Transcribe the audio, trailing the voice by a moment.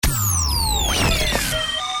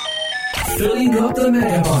Filling up the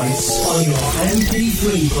megabytes on your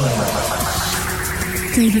MP3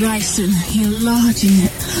 player. David Ison, you're larging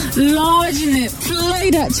it. Play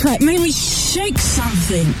that track, make me shake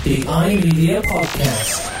something. The iMedia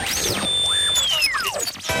Podcast.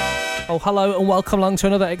 Oh, hello and welcome along to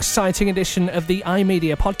another exciting edition of the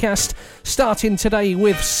iMedia Podcast, starting today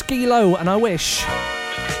with Skilo and I Wish.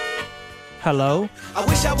 Hello. I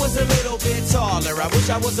wish I was a little bit taller. I wish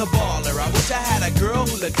I was a baller. I wish I had a girl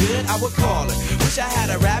who looked good, I would call her. Wish I had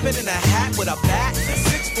a rabbit in a hat with a bat and a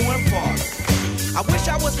 6'4" baller. I wish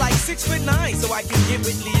I was like 6'9" so I can get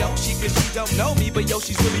with Leoshi, cause she don't know me, but yo,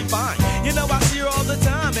 she's really fine. You know, I see her all the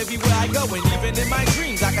time, everywhere I go, and even in my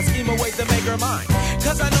dreams, I can scheme a way to make her mine.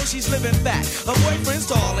 Cause I know she's living fat. Her boyfriend's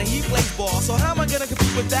tall and he plays ball, so how am I gonna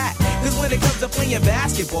compete with that? Cause when it comes to playing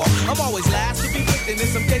basketball, I'm always last to be picked, and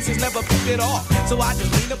in some cases never picked at all. So I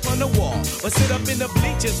just lean up on the wall, or sit up in the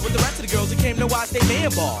bleachers with the rest of the girls who came to watch they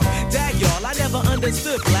man ball. Dag y'all, I never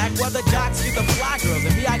understood black, why the jocks get the fly girls,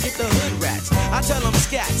 and me I get the hood rats. I tell them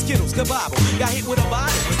scat, skittles, kabobble. Got hit with a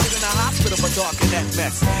bottle, was in a hospital for talking that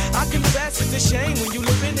mess. I confess it's a shame when you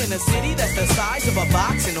living in a city that's the size of a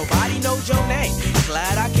box and nobody knows your name.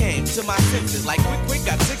 Glad I came to my senses, like quick,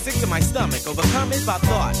 got sick to my stomach. Overcome it by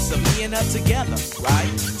thoughts of me and her together, right?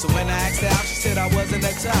 So when I asked her out, she said I wasn't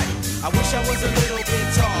that type. I wish I was a little bit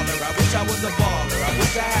taller. I wish I was a baller. I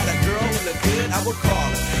wish I had a girl who looked good, I would call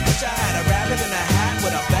her. Wish I had a rabbit in a hat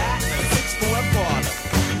with a bat and a 6'4" baller.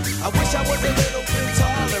 I wish I was a little bit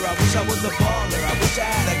taller. I wish I was a baller. I wish I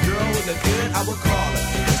had a girl who looked good, I would call her.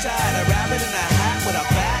 Wish I had a rabbit in a hat with a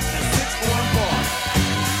bat and a 6'4" baller.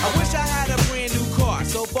 I wish I had a brand new car.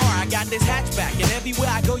 So far I got this hatchback, and everywhere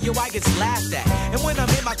I go, yo, I get laughed at. And when I'm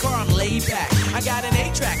in my car, I'm laid back. I got an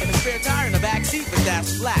 8-track and a spare tire in the back seat, but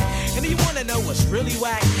that's flat. And do you wanna know what's really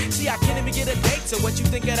whack? See, I can't even get a date, so what you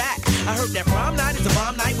think of that? I heard that prom night is a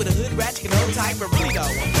bomb night with a hood rat, you can hold tight, but really though,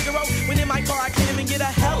 I'm Figaro, when in my car I can't even get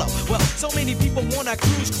a hello. Well, so many people wanna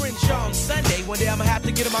cruise Crenshaw on Sunday. One day I'ma have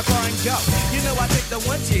to get in my car and go. You know I take the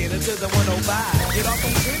 110 to the 105. Get off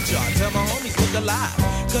on Crenshaw, tell my homies look alive.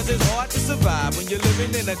 Cause it's hard to survive when you're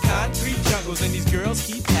living in the concrete jungles and these girls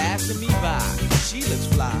keep passing me by. She looks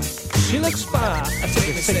fly. She looks fine. I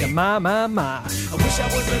think it's singing ma. I wish I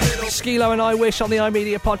was a little Skilo and I Wish on the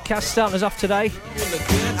iMedia Podcast, starting us off today.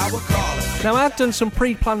 good, I would call her. Now, I've done some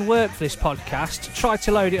pre-planned work for this podcast. Tried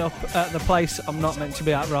to load it up at the place I'm not meant to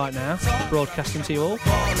be at right now, broadcasting to you all,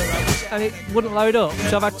 and it wouldn't load up,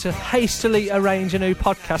 so I've had to hastily arrange a new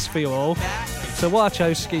podcast for you all. So why I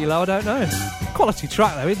chose Skilo, I don't know. Quality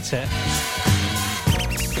track though, isn't it?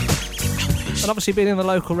 And obviously being in the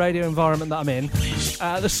local radio environment that I'm in,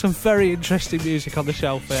 there's some very interesting music on the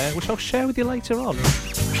shelf here, which I'll share with you later on.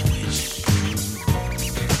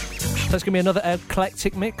 So it's going to be another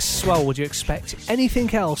eclectic mix. Well, would you expect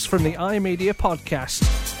anything else from the iMedia Podcast?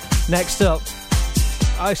 Next up,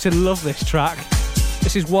 I used to love this track.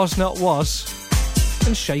 This is Was Not Was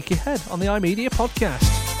and Shake Your Head on the iMedia Podcast.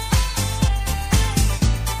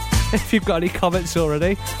 If you've got any comments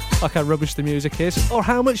already, like how rubbish the music is, or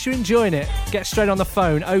how much you're enjoying it, get straight on the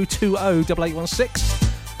phone 020 8816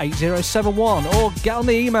 8071, or get on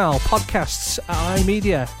the email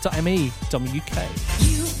podcasts@imedia.me.uk.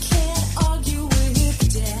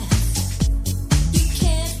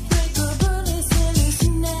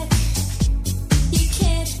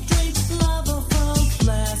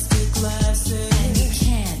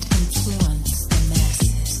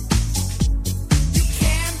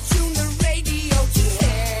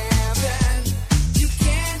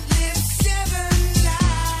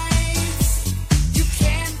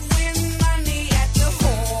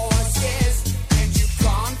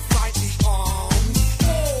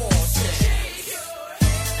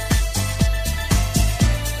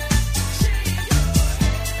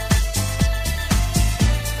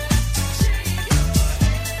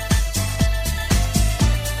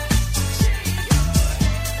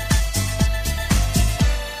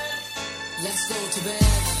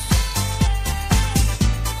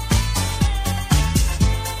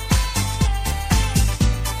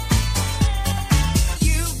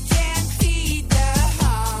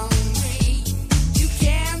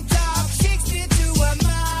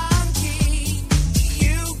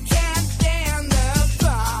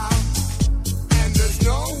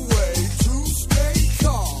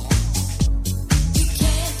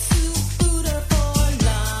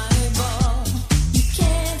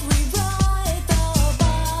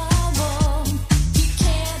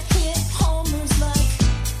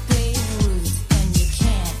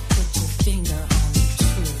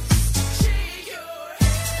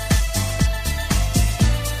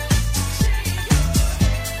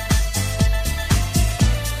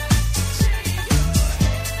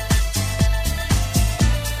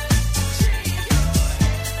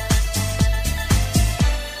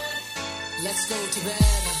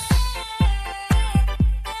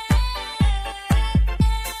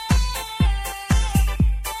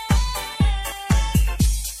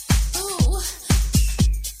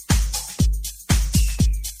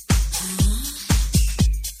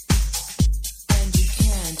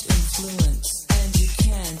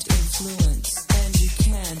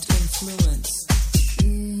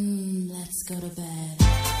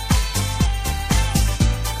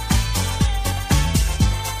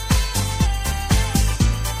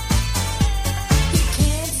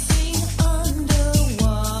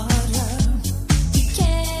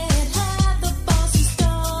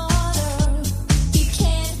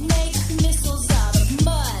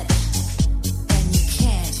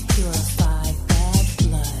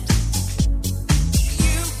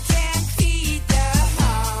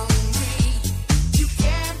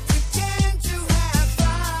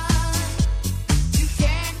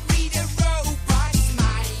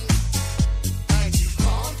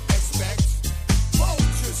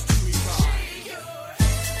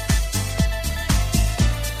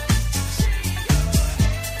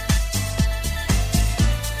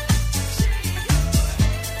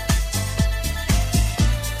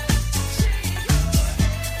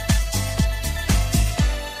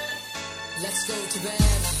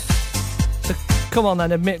 So come on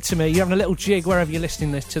then, admit to me, you're having a little jig wherever you're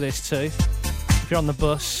listening to this to. If you're on the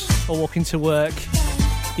bus or walking to work,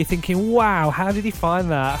 you're thinking, wow, how did he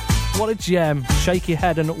find that? What a gem. Shake your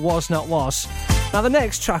head and was not was. Now the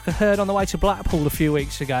next track I heard on the way to Blackpool a few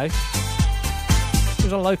weeks ago. It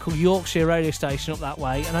was on a local Yorkshire radio station up that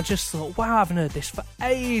way, and I just thought, wow, I haven't heard this for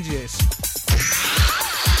ages.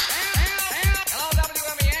 Hello,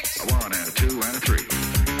 WMEX. 1 and a 2 and a 3.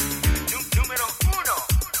 Numero uno.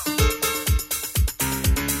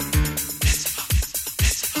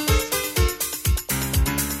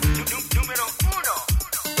 Numero uno.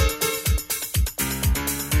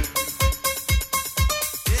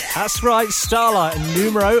 That's right, Starlight and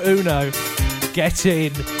Numero Uno. Get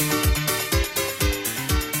in.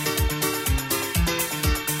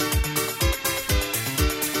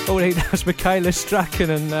 All we need now is Michaela Strachan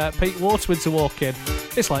and Pete Waterwood to walk in.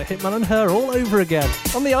 It's like Hitman and Her all over again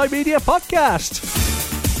on the iMedia podcast.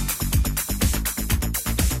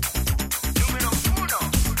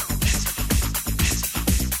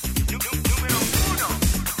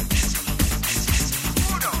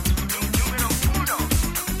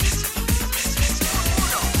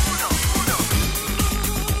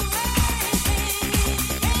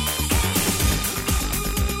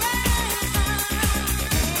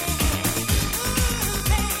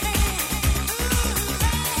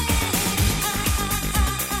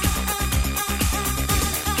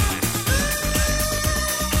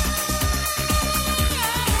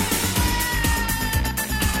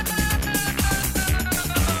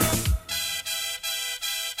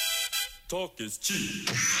 Talk is cheap.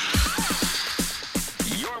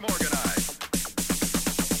 You're organized.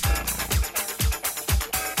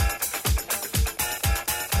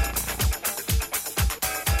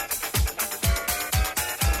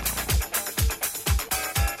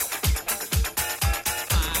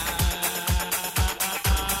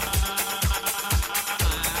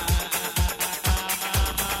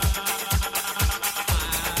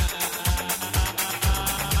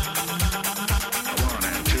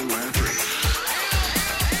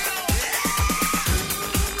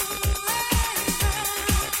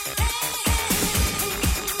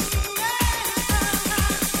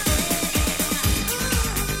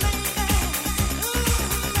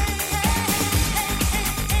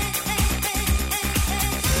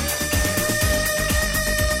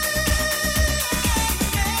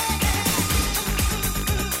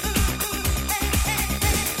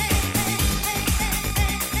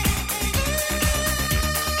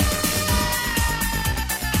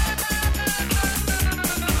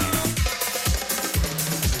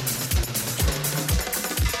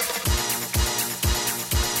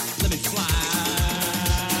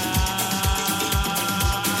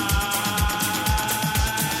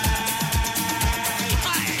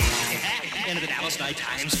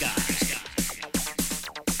 Nighttime sky.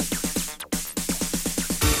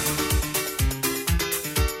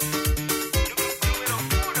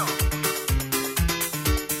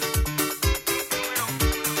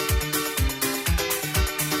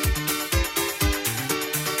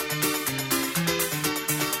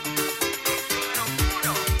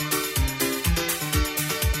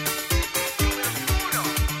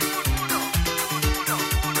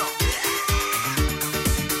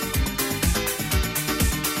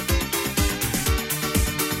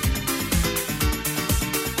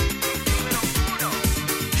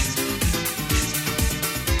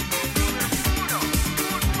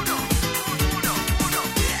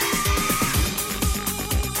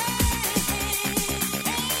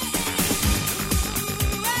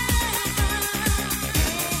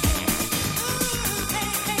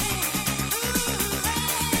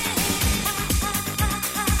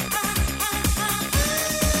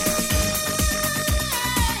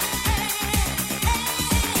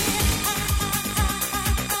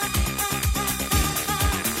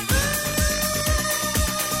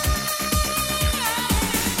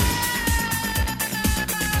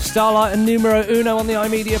 Starlight and Numero Uno on the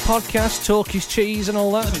iMedia podcast. Talk is cheese and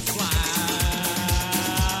all that.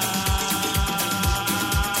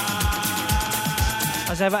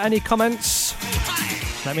 Has ever any comments?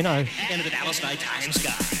 Let me know. Into the Dallas nighttime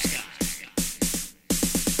sky.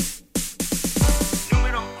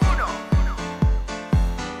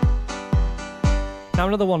 Now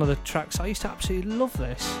another one of the tracks. I used to absolutely love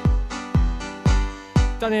this.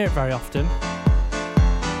 Don't hear it very often.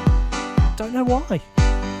 Don't know why.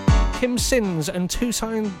 Kym Syms and Kym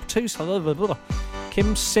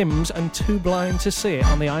Syms and Too Blind to See It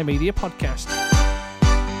on the iMedia podcast.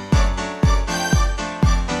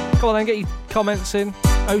 Come on then, get your comments in.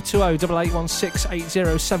 020 8816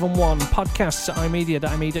 8071. Podcasts at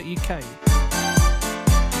imedia.me.uk.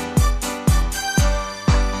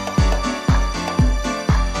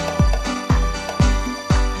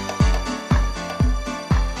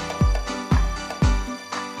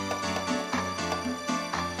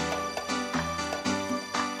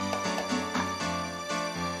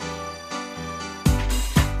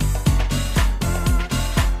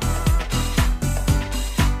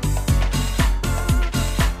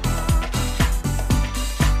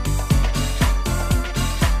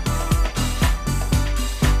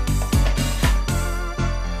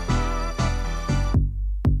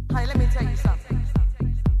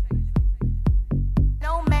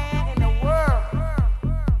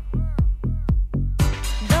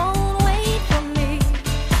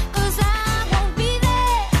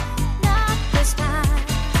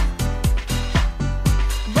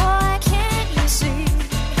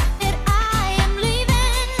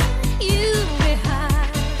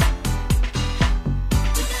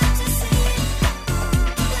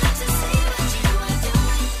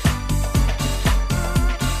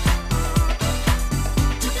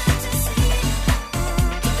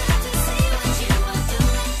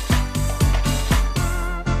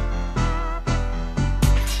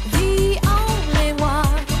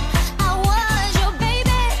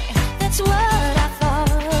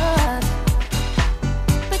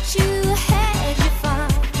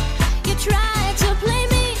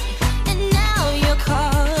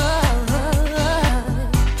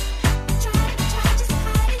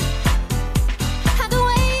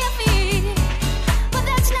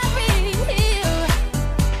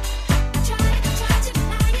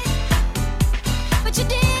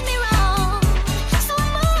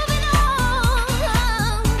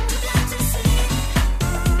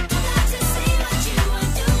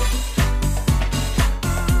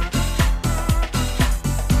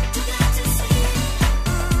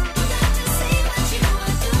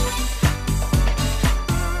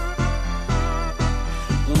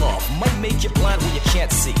 where you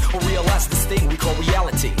can't see or realize this thing we call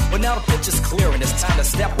reality. But now the picture's clear and it's time to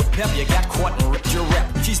step with pep. You got caught and ripped your rep.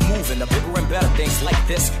 She's moving to bigger and better things like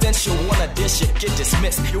this. Then she'll wanna dish it, get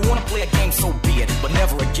dismissed. You wanna play a game, so be it. But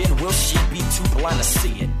never again will she be too blind to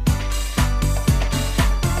see it.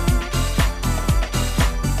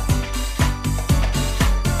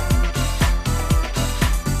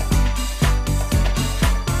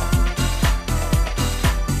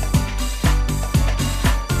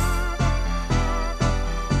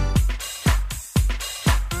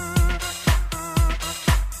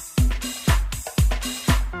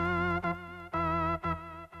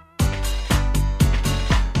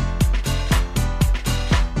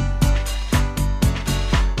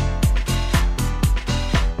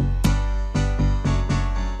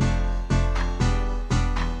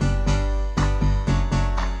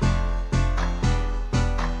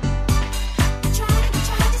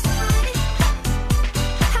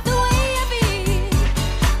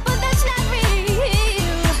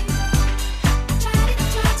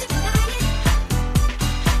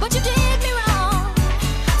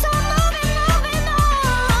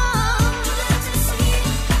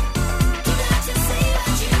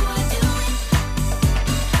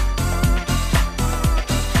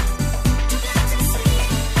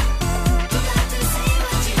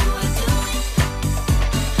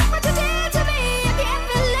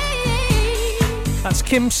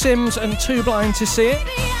 Kym Syms and Too Blind to See It.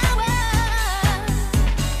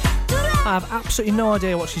 I have absolutely no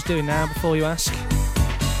idea what she's doing now, before you ask.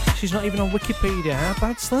 She's not even on Wikipedia. How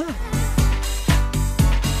bad's that?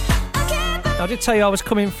 I did tell you I was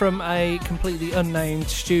coming from a completely unnamed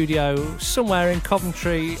studio somewhere in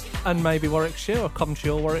Coventry and maybe Warwickshire, or Coventry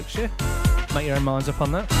or Warwickshire. Make your own minds up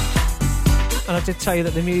on that. And I did tell you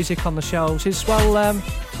that the music on the shelves is, well,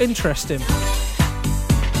 interesting.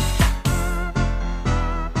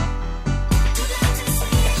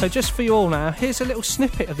 So just for you all now, here's a little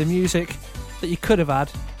snippet of the music that you could have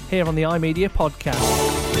had here on the imedia podcast.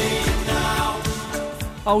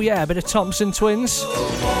 Oh yeah, a bit of Thompson Twins.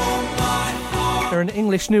 They're an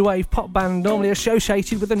English new wave pop band normally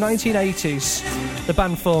associated with the 1980s. The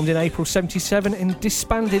band formed in April 77 and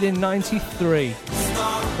disbanded in 93.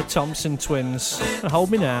 The Thompson Twins. And Hold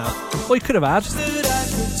Me Now. Or you could have had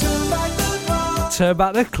Turn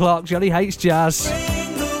Back the Clock, Johnny Hates Jazz.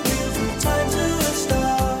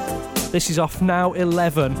 This is off Now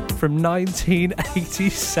 11 from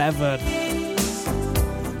 1987.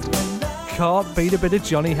 Can't beat a bit of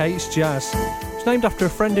Johnny Hates Jazz. It's named after a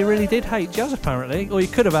friend who really did hate jazz, apparently. Or you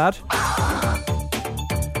could have had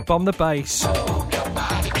Bomb the Bass.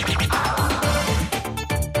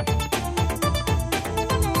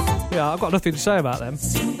 Yeah, I've got nothing to say about them.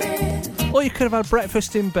 Or you could have had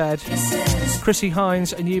Breakfast in Bed, Chrissy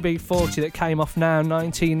Hines and UB40 that came off Now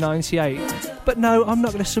 1998. But no, I'm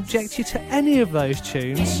not going to subject you to any of those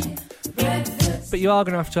tunes. But you are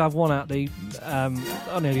going to have one out the...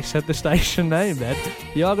 I nearly said the station name then.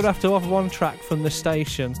 You are going to have one track from the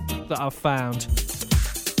station that I've found.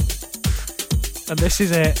 And this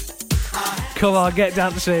is it. Come on, get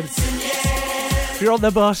dancing. If you're on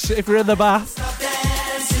the bus, if you're in the bath,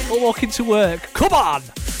 or walking to work, come on!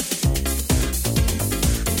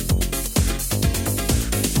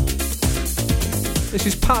 This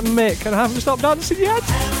is Pat and Mick, and I haven't stopped dancing yet.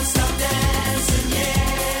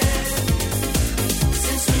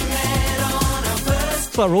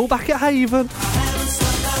 So we're all back at Haven.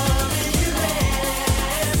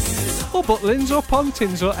 Or Butlins, or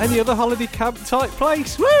Pontins, or any other holiday camp type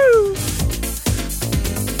place. Woo!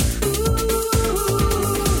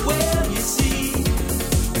 Well, you see,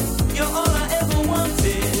 you're all I ever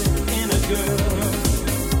wanted in a girl.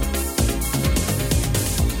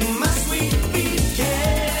 My sweet beat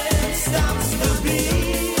can't stop the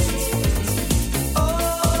beat.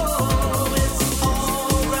 Oh, it's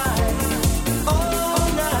alright.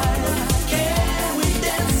 Can we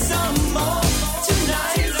dance some more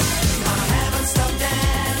tonight? I haven't stopped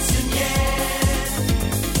dancing yet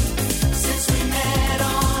since we met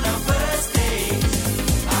on our first date.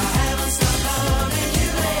 I haven't stopped loving you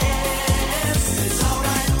less. It's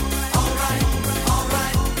alright.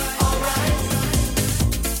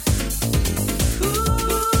 Ooh,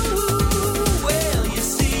 well, you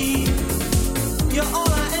see, you're all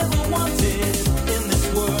I ever wanted in this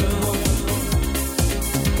world.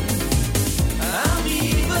 I'm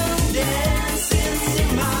even dancing in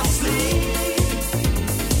my sleep.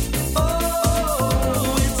 Oh,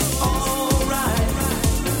 it's alright.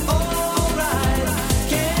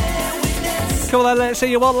 Can we dance? Come on then, let's see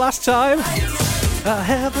you one last time. I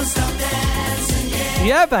haven't stopped dancing yet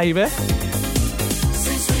Yeah, baby.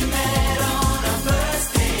 since we met on our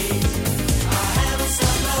first date. I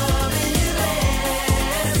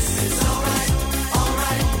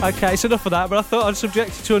Okay, it's enough of that, but I thought I'd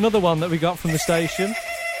subject it to another one that we got from the station.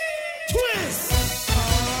 Twist!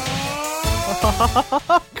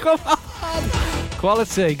 Come on!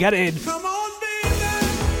 Quality, get in. Come on, baby.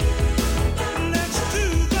 Let's do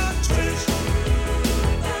the twist.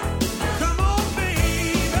 Come on,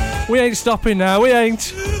 baby. We ain't stopping now, we ain't.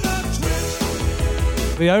 Do the twist.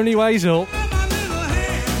 The only way's up. Grab my little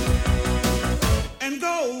hand and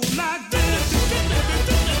go like this.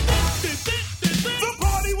 The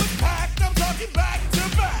party was packed. I'm talking back to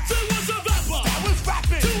back. There was a rapper That was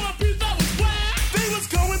rapping. to a beat that was whack. They was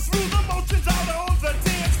going through the motions out on the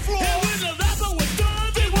dance floor. And when the rapper was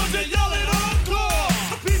done, they wasn't yelling encore.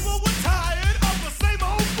 The people were tired of the same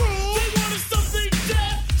old groove. They wanted something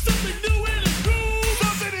dead, something new in the groove.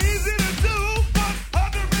 Something easy to do, but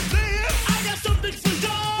hard to resist. I got something for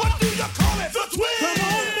y'all. What do you call it? The twist. Come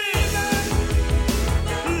on, baby.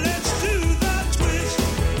 Let's do the twist.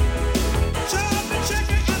 Chubby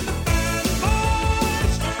Checker and the Bad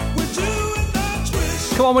Boys. We're doing the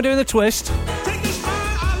twist. Come on, we're doing the twist. Take this by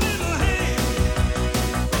our little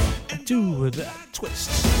hand. Do that twist.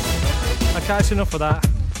 Okay, it's enough of that.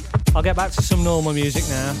 I'll get back to some normal music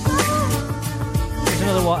now. There's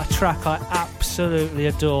another a track I absolutely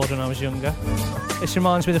adored when I was younger. This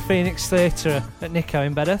reminds me of the Phoenix Theatre at Nico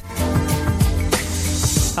in Bedworth.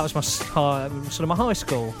 That was my sort of my high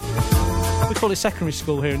school. We call it secondary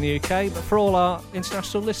school here in the UK, but for all our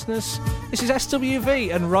international listeners, this is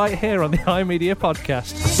SWV and right here on the iMedia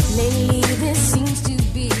podcast. Lately there seems to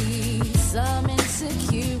be some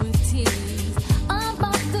insecurity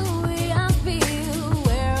about the way I feel,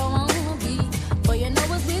 where I wanna be. But you know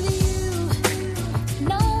what's with you,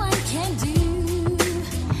 no one can do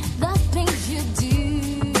the things you do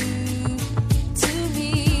to me.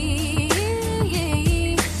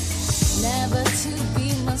 Never to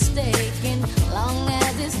be mistaken, long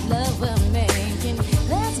as it's love we're making.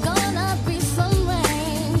 There's gonna be some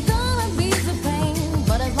rain, gonna be the pain,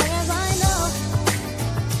 but as long as I know,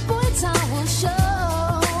 boy, time will show,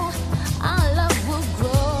 our love will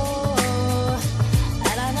grow,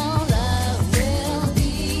 and I know love will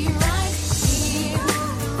be right here,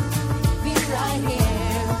 be right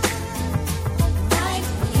here, right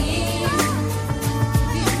here,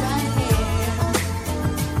 be right here.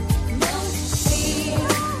 No fear,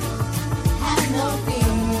 have no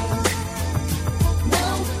fear, no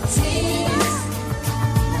tears,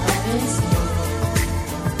 love is here.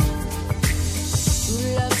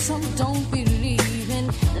 True love, some don't believe in,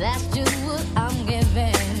 that's just what I'm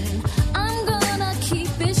given. I'm gonna keep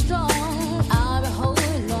it strong, I'll be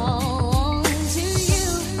holding on to you.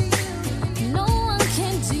 No one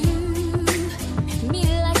can do me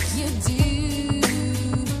like you do,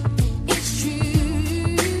 it's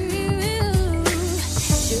true.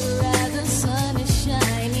 Sure as the sun is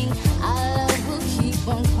shining, our love will keep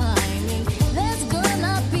on climbing. There's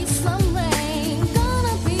gonna be some rain,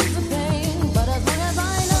 gonna be the pain, but as long as I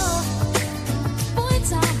know, boy,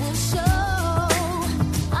 time will show,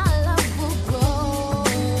 our love will grow,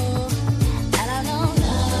 and I know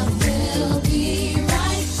love will be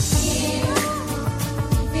right here,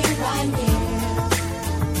 be right here,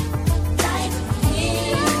 right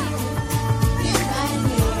here, be right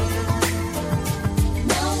here.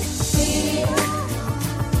 No fear,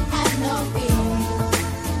 have no fear,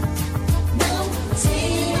 no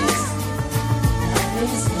tears, love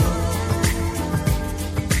is here.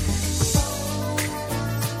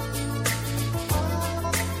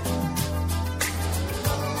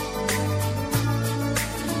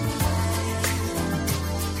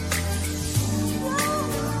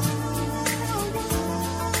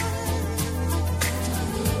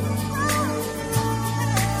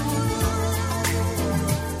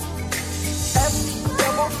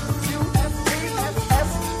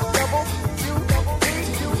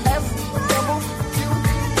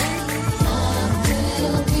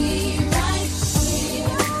 Will be right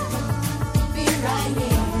here, be right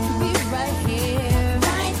here, be right here,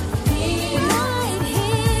 right here, right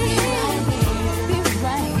here, be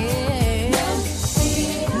right here. No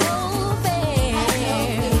fear, no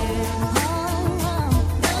fear,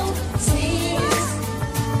 no tears.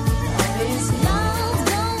 Love's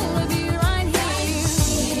gonna be right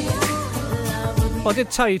here. Love will be Well, I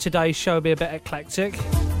did tell you today's show would be a bit eclectic.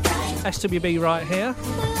 SWB right here.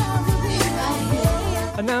 right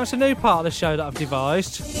here. And now it's a new part of the show that I've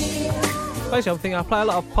devised. Basically, I'm thinking I play a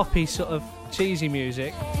lot of poppy sort of cheesy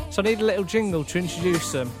music, so I need a little jingle to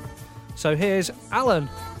introduce them. So here's Alan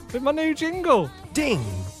with my new jingle. Ding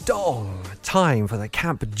dong! Time for the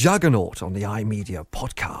Camp Juggernaut on the iMedia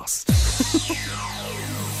podcast.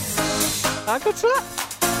 How good's that?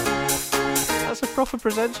 That's a proper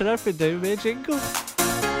presenter. Everything do with me a jingle.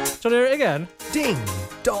 Do you want to hear it again? Ding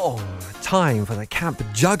dong. Time for the Camp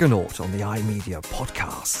Juggernaut on the iMedia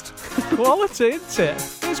podcast. Quality, isn't it?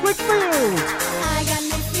 It's Wickfield. I got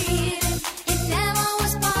me feeling it never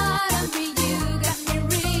was part of me. You got me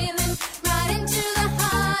reeling right into the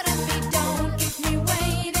heart of me. Don't keep me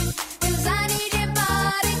waiting, 'cause I need your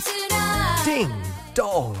body tonight. Ding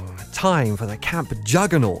dong. Time for the Camp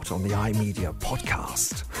Juggernaut on the iMedia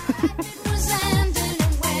podcast.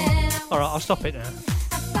 All right, I'll stop it now.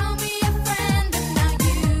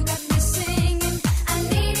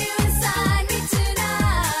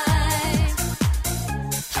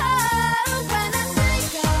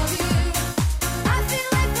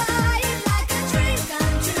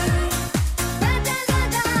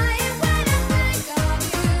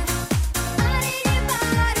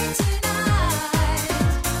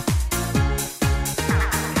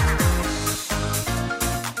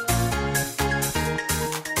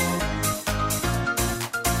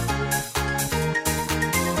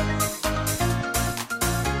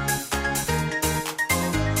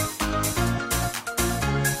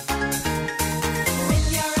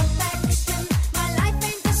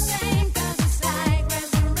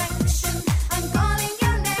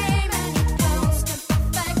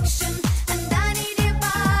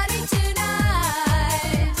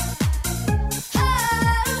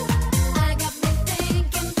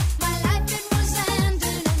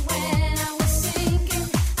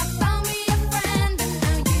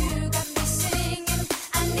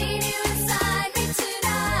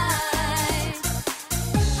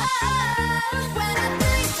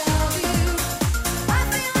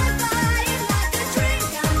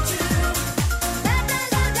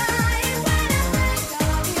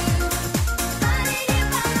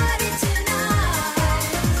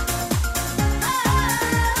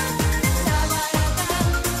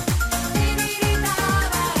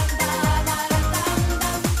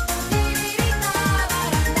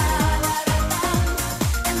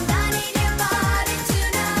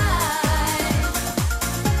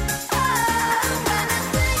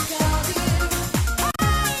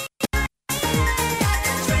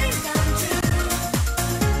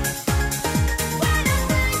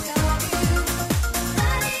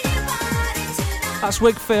 That's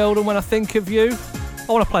Wigfield, and when I think of you,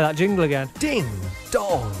 I want to play that jingle again. Ding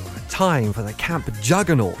dong. Time for the Camp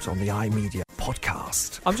Juggernaut on the iMedia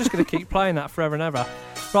podcast. I'm just going to keep playing that forever and ever.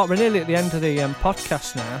 Right, we're nearly at the end of the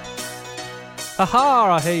podcast now.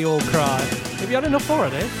 Aha, I hear you all cry. Have you had enough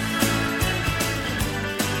already?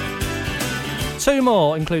 2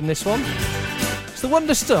 more, including this one. It's the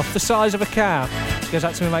Wonderstuff, The Size of a Cow. It goes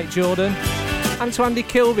out to my mate Jordan, and to Andy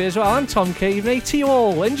Kilby as well, and Tom Keaveney. To you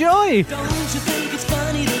all, enjoy! Don't you think it's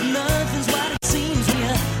funny that nothing's what it seems when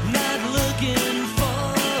you're not looking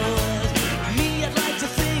forward? Me, I'd like to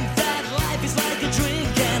think that life is like a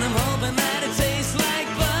drink, and I'm hoping that it tastes like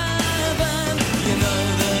bourbon. You know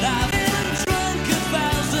that I've been drunk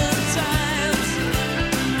 1,000 times,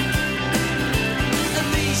 and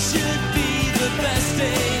these should be the best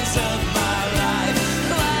days of my life.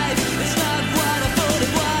 Life is not what I thought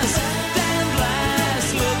it was. Damn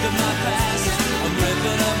blast, look at my past. I'm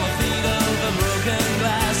ripping up my feet over broken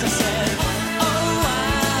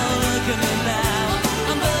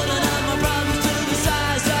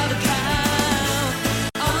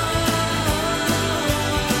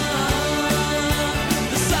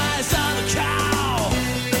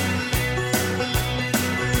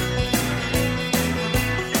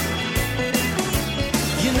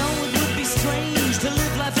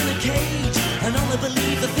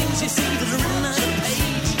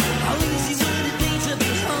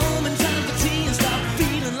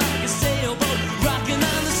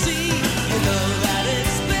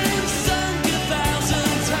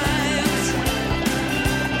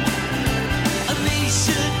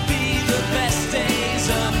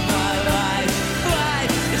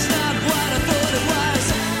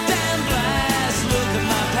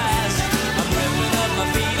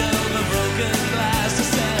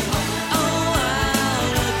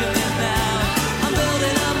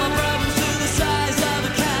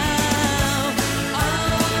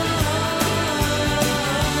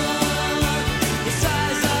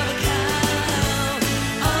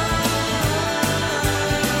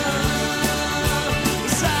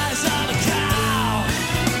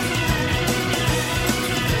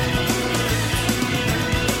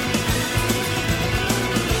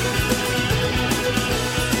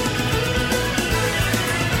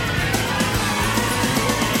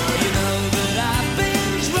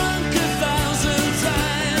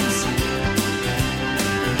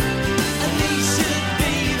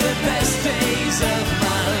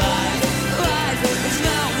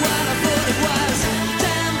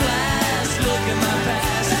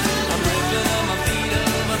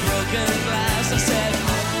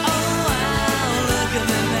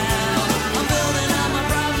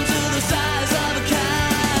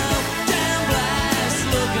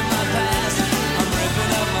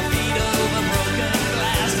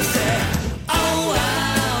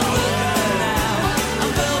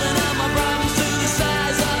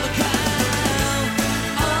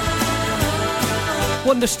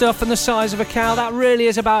Wonderstuff and The Size of a Cow. That really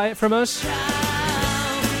is about it from us.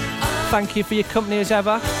 Thank you for your company as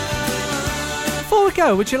ever. Before we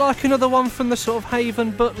go, would you like another one from the sort of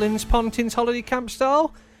Haven, Butlins, Pontins holiday camp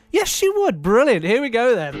style? Yes, you would. Brilliant. Here we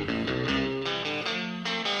go then.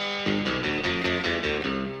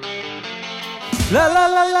 La la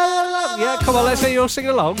la la la la. Yeah, come on, let's hear you all sing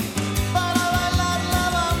along.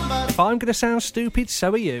 If I'm going to sound stupid,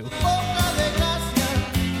 so are you.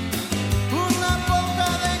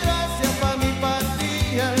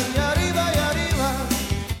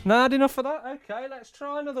 Nah, had enough of that? Okay, let's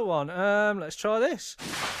try another one. Let's try this.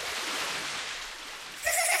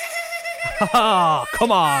 Ha!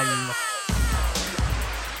 Come on!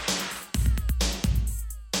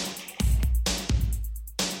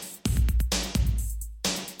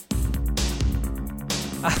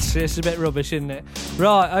 Actually, it's a bit rubbish, isn't it?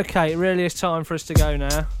 Right, okay, it really is time for us to go now.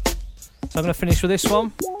 So I'm going to finish with this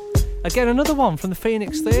one. Again, another one from the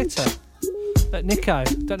Phoenix Theatre at Nico.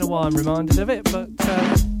 Don't know why I'm reminded of it, but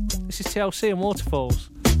this is TLC and Waterfalls.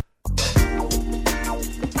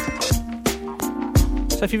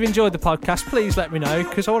 So if you've enjoyed the podcast, please let me know,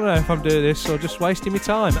 because I want to know if I'm doing this or just wasting my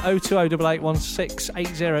time.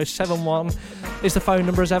 02088168071 is the phone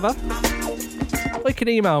number as ever. Or you can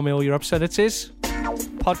email me all your obscenities.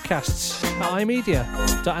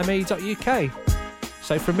 Podcasts@imedia.me.uk.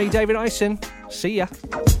 So from me, David Ison, see ya.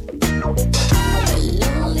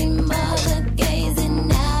 Lonely mother gazing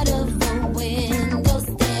out of the window,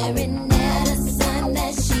 staring at a sun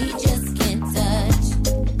that she just can't touch.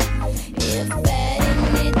 If at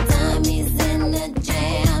any time he's in a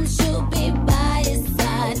jam, she'll be by his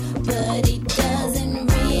side, but he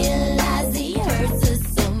doesn't realize he hurts her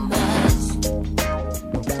so much.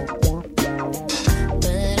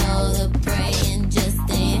 But all the praying just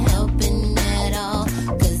ain't helping at all,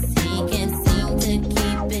 'cause he can't seem to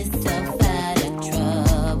keep himself out of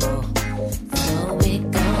trouble. So he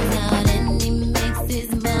goes out and he makes his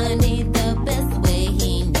money the best way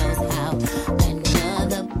he knows how.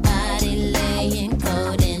 Another body laying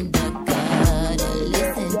cold in the gutter.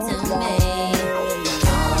 Listen to me.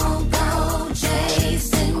 Don't go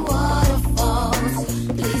chasing waterfalls.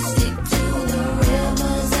 Please stick to the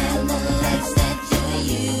rivers and the lakes that you're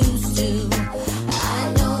used to. I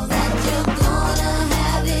know that you're gonna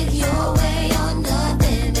have it your way or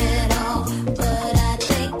nothing at all, but I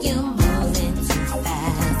think you're moving too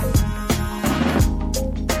fast.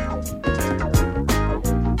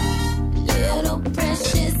 Little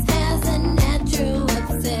Precious has a natural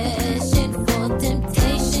obsession for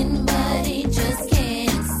temptation, but he just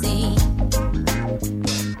can't see.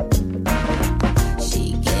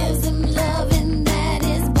 She gives him loving that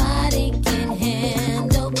his body can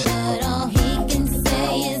handle, but all he can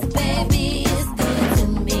say is, baby, it's good to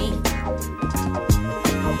me.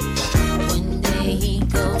 One day he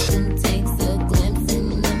goes and takes a glimpse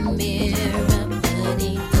in the mirror, but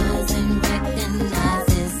he doesn't recognize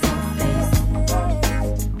his own face.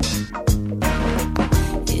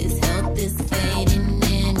 His health is fading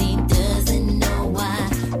and he doesn't know why.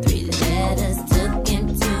 3 letters took him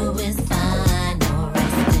to his final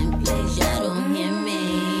resting place. You don't hear me.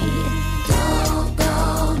 Don't go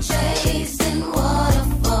chasing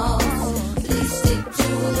waterfalls. Please stick to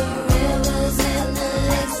the rivers and the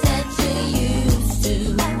lakes that you're used to.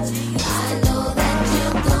 I know that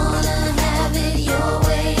you're gonna have it your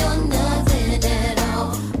way or nothing at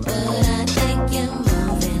all, but I think you're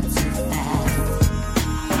moving too fast.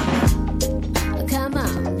 Come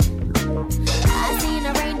on. I seen a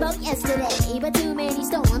rainbow yesterday, but too many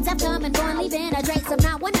storms have come and gone, leaving a trace of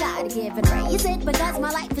not one God-given ray. Is it because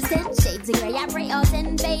my life is 10 shades of gray? I pray all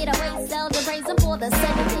 10 fade away, seldom praise him for the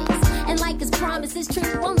 7 days. And like his promise is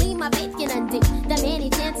true, only my faith can undo the many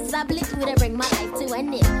chances I blew to bring my life to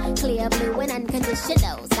an end. Clear blue and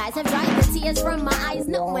unconditional skies have dried the tears from my eyes,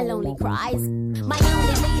 no more lonely cries. My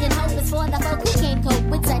only bleeding hope is for the folk who can't cope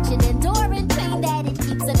with such an enduring pain that it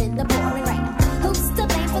keeps them in the pouring rain. Who's to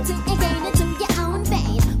blame for taking gain into your own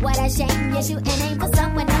vein? What a shame, you shoot and aim for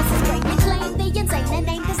someone else's brain. You claim the insane and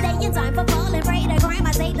aim to stay in time for falling prey to crime.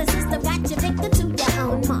 I say the system got you victim to your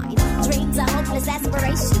own mind. Dreams are hopeless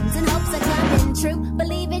aspirations and hopes are coming true.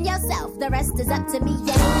 Believe in yourself, the rest is up to me.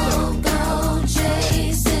 Yeah.